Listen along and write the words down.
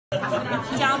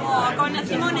Siamo con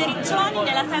Simone Riccioni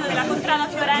nella sede della contrada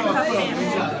Fiorenza a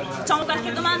Fiorenza. Facciamo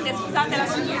qualche domanda e scusate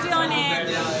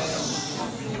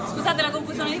la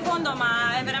confusione di fondo,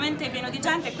 ma è veramente pieno di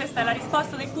gente e questa è la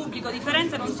risposta del pubblico di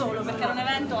Fiorenza e non solo, perché era un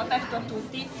evento aperto a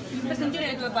tutti, per sentire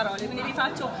le tue parole. Quindi vi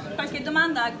faccio qualche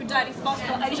domanda a cui già hai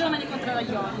risposto ai giovani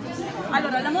contradaglioni.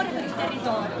 Allora, l'amore per il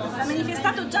territorio l'ha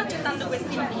manifestato già accettando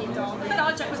questo invito,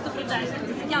 però c'è questo progetto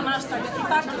che si chiama hashtag Ti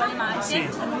parto dalle Marche. Sì.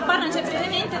 Parlaci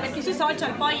brevemente perché sui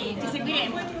social poi ti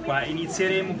seguiremo. Qua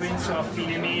inizieremo penso a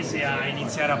fine mese a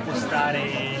iniziare a postare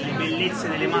le bellezze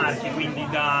delle Marche, quindi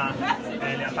da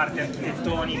la parte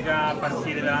architettonica, a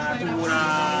partire dalla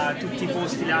natura, tutti i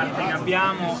posti, l'arte che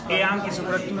abbiamo e anche e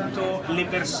soprattutto le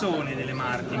persone delle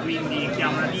Marche, quindi chi ha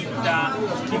una ditta,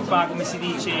 chi fa, come si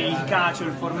dice, il cacio,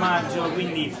 il formaggio,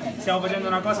 quindi stiamo facendo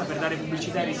una cosa per dare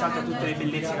pubblicità e risalto a tutte le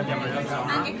bellezze che abbiamo nella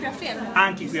zona. Anche qui a Fermo?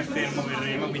 Anche qui a Fermo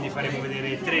verremo, quindi faremo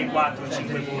vedere 3, 4,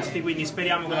 5 posti, quindi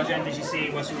speriamo che la gente ci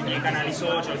segua sui miei canali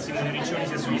social, Simone Riccioni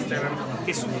sia su Instagram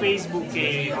che su Facebook,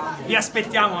 e vi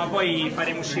aspettiamo, ma poi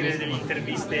faremo uscire delle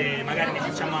interviste, magari ne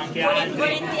facciamo anche altre.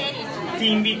 Volentieri. Ti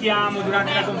invitiamo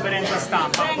durante la conferenza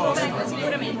stampa. Vengo,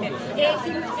 sicuramente.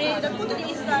 E dal punto di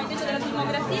vista invece della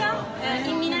filmografia,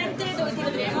 imminente, dove ti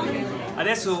vedremo?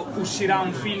 Adesso uscirà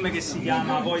un film che si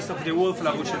chiama Voice of the Wolf,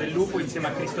 la voce del lupo, insieme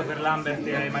a Christopher Lambert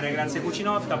e Maria Grazia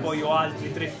Cucinotta. Poi ho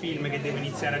altri 3 film che devo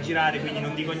iniziare a girare, quindi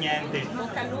non dico niente.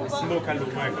 Bocca al lupo. Bocca al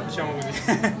lupo, ecco, diciamo così.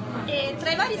 E tra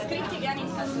i vari scritti che hai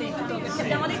in cassetto, perché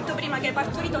abbiamo detto prima che hai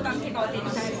partorito tante cose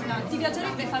in testa, ti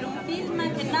piacerebbe fare un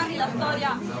film che narri la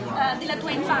storia della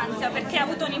tua infanzia, perché hai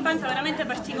avuto un'infanzia veramente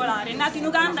particolare, nato in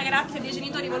Uganda grazie a dei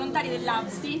genitori volontari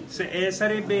dell'APSI.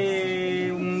 Sarebbe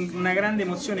una grande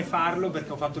emozione farlo,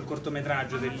 perché ho fatto il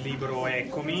cortometraggio del libro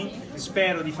Eccomi,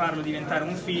 spero di farlo diventare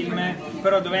un film,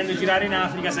 però dovendo girare in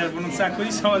Africa servono un sacco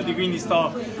di soldi, quindi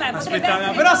sto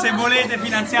aspettando, però se volete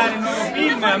finanziare il nuovo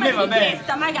film a me va bene,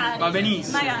 magari, va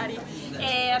benissimo. Magari.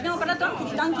 E abbiamo parlato anche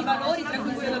di tanti valori, tra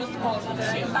cui quello dello sport,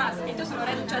 il basket. Io sono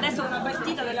reduce adesso una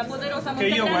partita della poderosa che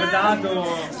io ho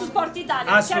guardato su Sport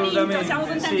Italia, che ha vinto, siamo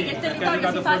contenti sì, che il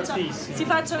territorio si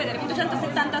faccia vedere,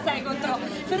 276 contro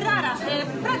Ferrara.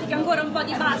 Pratica ancora un po'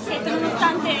 di basket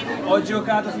nonostante... Ho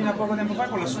giocato fino a poco tempo fa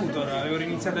con la Sutor, avevo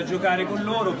iniziato a giocare con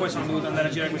loro, poi sono dovuto andare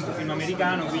a girare questo film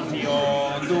americano, quindi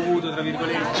ho dovuto, tra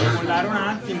virgolette, mollare un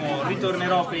attimo,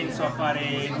 ritornerò penso a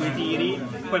fare 2 tiri,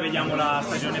 poi vediamo la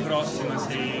stagione prossima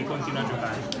se continua a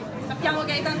giocare. Sappiamo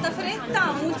che hai tanta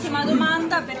fretta, un'ultima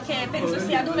domanda perché penso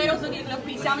sia doveroso dirlo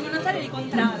qui, siamo in una serie di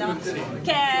contrada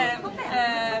che è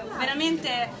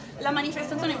veramente la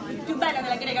manifestazione più bella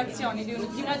dell'aggregazione di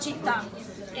una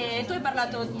città. E tu hai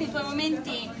parlato dei tuoi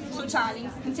momenti sociali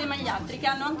insieme agli altri che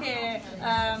hanno anche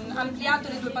ampliato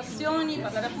le tue passioni,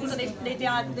 parlare appunto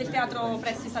del teatro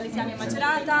presso i Salesiani a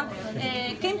Macerata.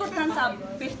 Che importanza ha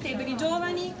per te, per i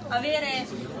giovani, avere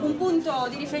un punto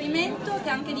di riferimento che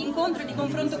è anche di incontro e di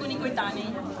confronto con i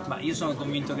coetanei? Ma io sono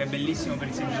convinto che è bellissimo per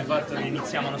il semplice fatto che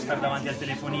iniziamo a non stare davanti al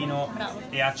telefonino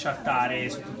e a chattare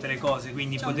su tutte le cose,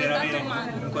 quindi poter avere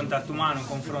un contatto umano, un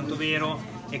confronto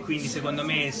vero. E quindi secondo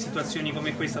me situazioni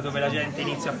come questa dove la gente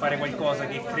inizia a fare qualcosa,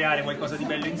 che creare qualcosa di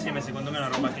bello insieme, secondo me è una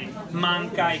roba che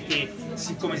manca e che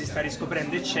siccome si sta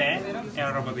riscoprendo e c'è, è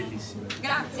una roba bellissima.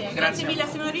 Grazie mille a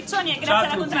Simone Riccioni e Ciao grazie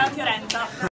alla contrada Fiorenza.